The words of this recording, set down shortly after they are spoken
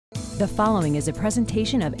The following is a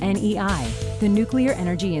presentation of NEI, the Nuclear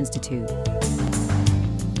Energy Institute.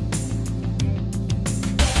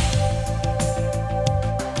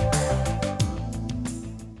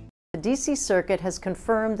 The D.C. Circuit has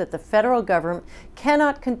confirmed that the federal government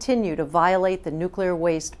cannot continue to violate the Nuclear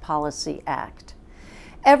Waste Policy Act.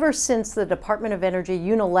 Ever since the Department of Energy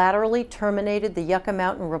unilaterally terminated the Yucca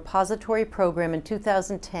Mountain Repository Program in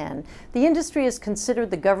 2010, the industry has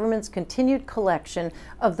considered the government's continued collection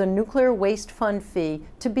of the Nuclear Waste Fund fee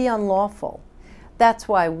to be unlawful. That's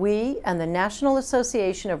why we and the National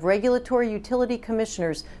Association of Regulatory Utility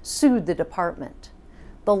Commissioners sued the department.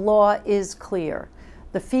 The law is clear.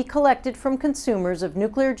 The fee collected from consumers of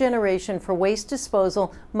nuclear generation for waste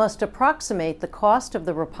disposal must approximate the cost of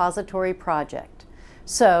the repository project.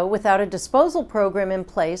 So, without a disposal program in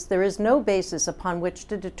place, there is no basis upon which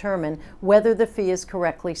to determine whether the fee is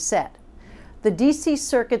correctly set. The D.C.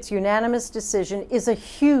 Circuit's unanimous decision is a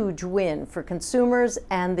huge win for consumers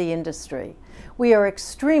and the industry. We are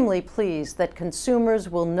extremely pleased that consumers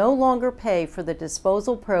will no longer pay for the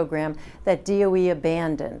disposal program that DOE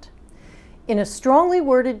abandoned. In a strongly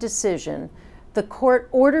worded decision, the court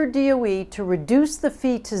ordered DOE to reduce the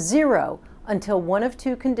fee to zero until one of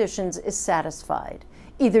two conditions is satisfied.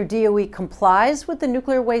 Either DOE complies with the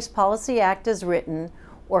Nuclear Waste Policy Act as written,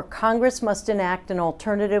 or Congress must enact an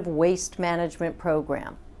alternative waste management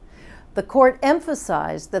program. The court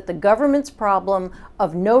emphasized that the government's problem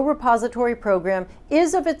of no repository program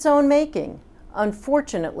is of its own making.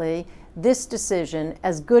 Unfortunately, this decision,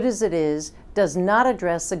 as good as it is, does not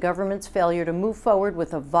address the government's failure to move forward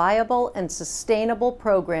with a viable and sustainable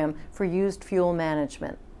program for used fuel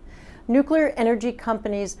management. Nuclear energy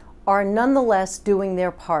companies are nonetheless doing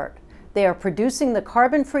their part. They are producing the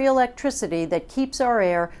carbon-free electricity that keeps our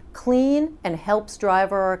air clean and helps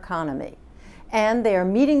drive our economy. And they are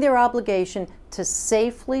meeting their obligation to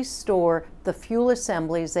safely store the fuel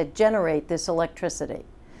assemblies that generate this electricity.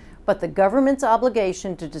 But the government's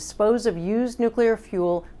obligation to dispose of used nuclear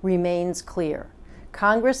fuel remains clear.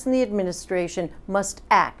 Congress and the administration must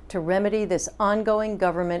act to remedy this ongoing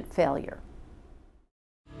government failure.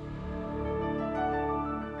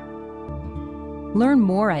 Learn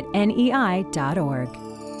more at NEI.org.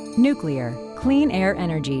 Nuclear, clean air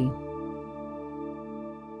energy.